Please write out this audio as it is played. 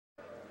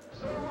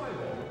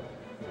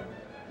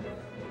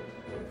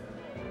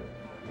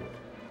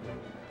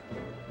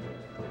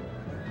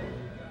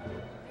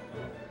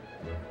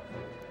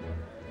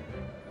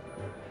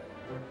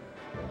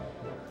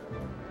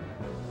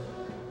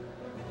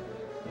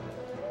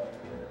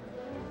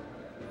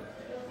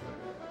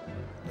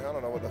I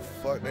don't know what the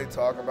fuck they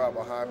talking about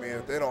behind me.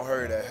 If they don't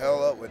hurry the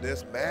hell up with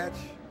this match.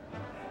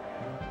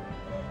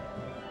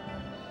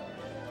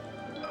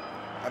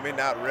 I mean,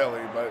 not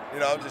really, but, you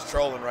know, I'm just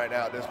trolling right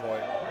now at this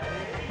point.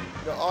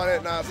 You know, all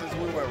that nonsense,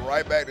 we went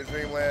right back to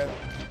Dreamland.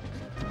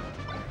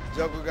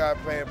 Jungle guy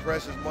paying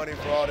precious money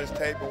for all this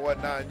tape and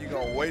whatnot, and you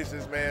gonna waste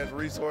this man's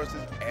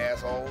resources,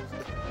 assholes.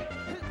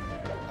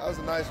 That was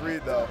a nice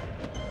read, though.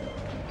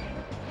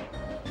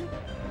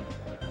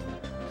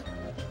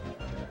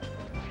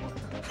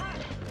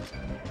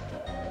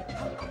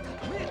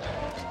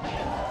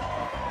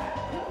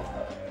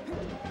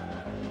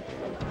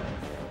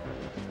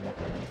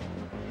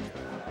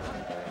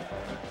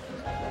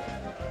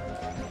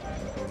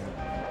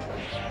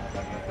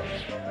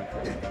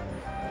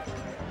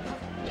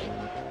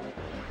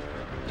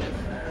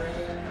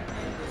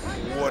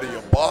 What are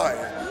you buying?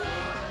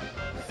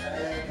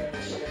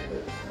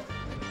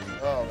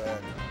 Oh,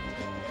 man.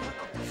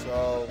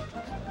 So,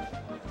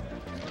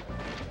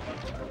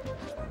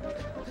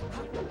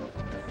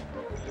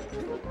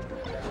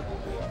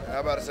 I'm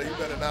about to say, you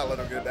better not let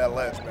him get that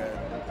ledge, man.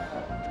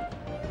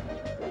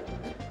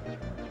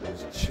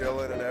 Just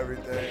chilling and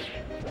everything.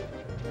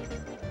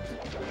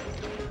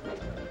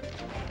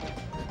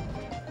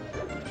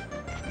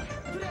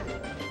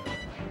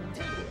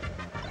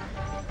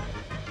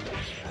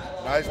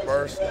 Nice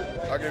burst.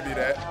 I'll give you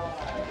that.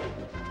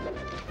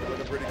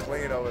 Looking pretty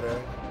clean over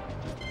there.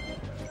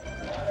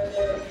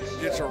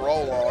 Get your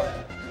roll on.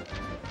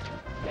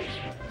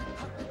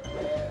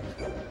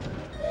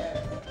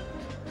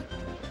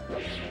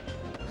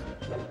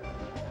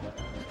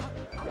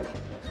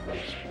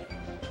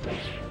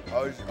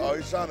 Oh,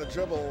 he's trying to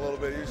dribble a little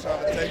bit. He's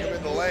trying to take him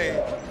in the lane.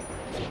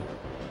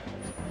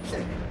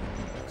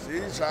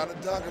 See, he's trying to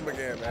dunk him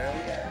again,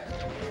 man.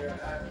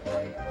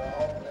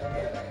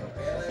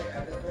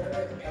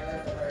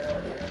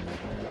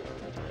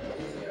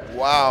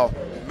 Wow,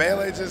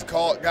 Melee just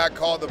got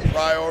called the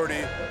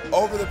priority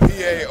over the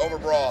PA over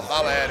Brawl.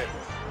 Holla at it.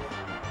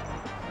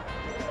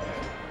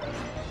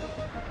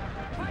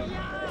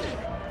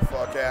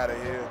 Fuck out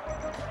of here.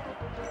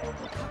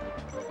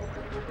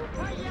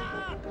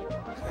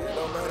 It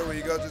don't matter where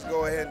you go, just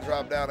go ahead and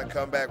drop down and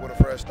come back with a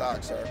fresh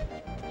stock, sir.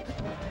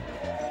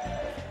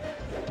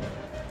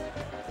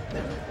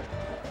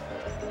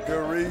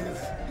 Good reads.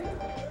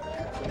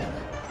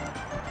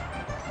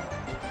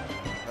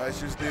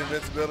 Nice use of the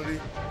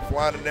invincibility.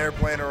 Flying an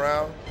airplane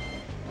around.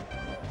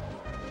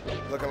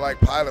 Looking like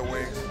pilot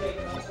wings.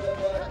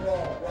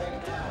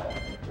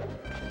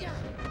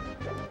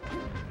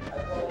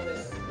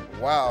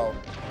 Wow.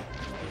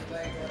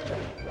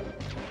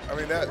 I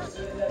mean, that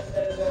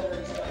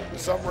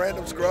some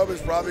random scrub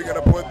is probably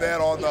gonna put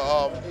that on the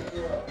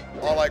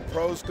on like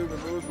pro stupid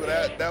moves, but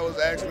that was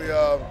actually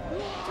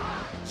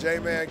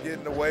Jman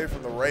getting away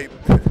from the rape.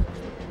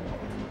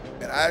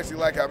 And I actually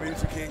like how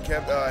Mew2King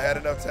had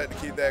enough time to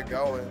keep that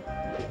going.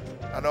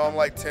 I know I'm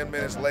like 10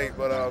 minutes late,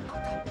 but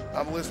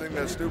I'm listening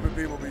to stupid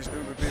people be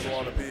stupid people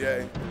on the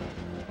PA.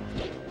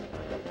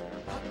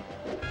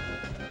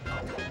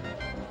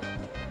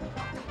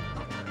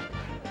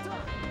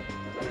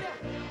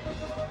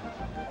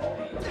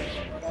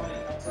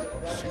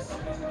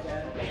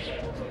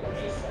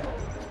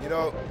 You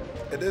know,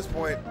 at this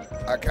point,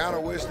 I kind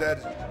of wish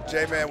that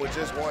Jman would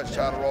just once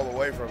try to roll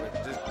away from it.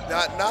 Just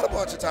not a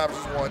bunch of times,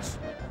 just once.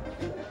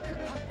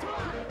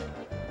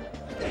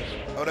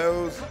 Oh,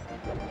 those.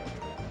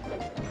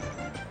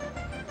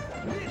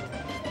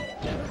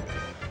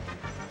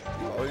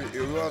 Oh, he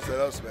wants that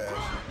up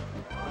smash.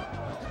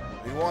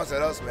 He wants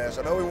that up smash.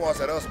 I know he wants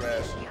that up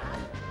smash.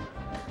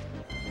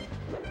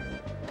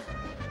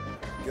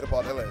 Get up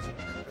off that ledge.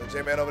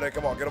 Jman over there,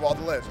 come on, get up off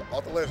the ledge.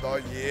 Off the ledge,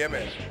 dog. Yeah,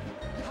 man.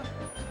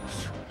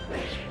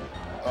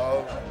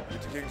 Oh,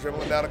 Mew2King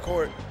dribbling down the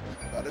court.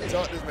 About to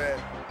dunk this man.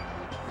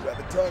 You got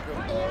to dunk him.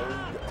 Oh,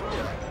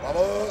 yeah.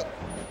 Mama.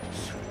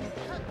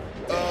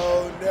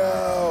 Oh,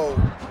 no.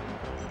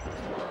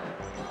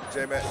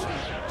 Jman,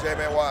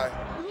 why?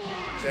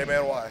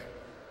 Jman, why?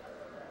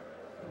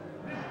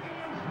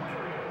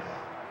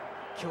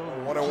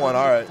 1-1, all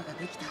right.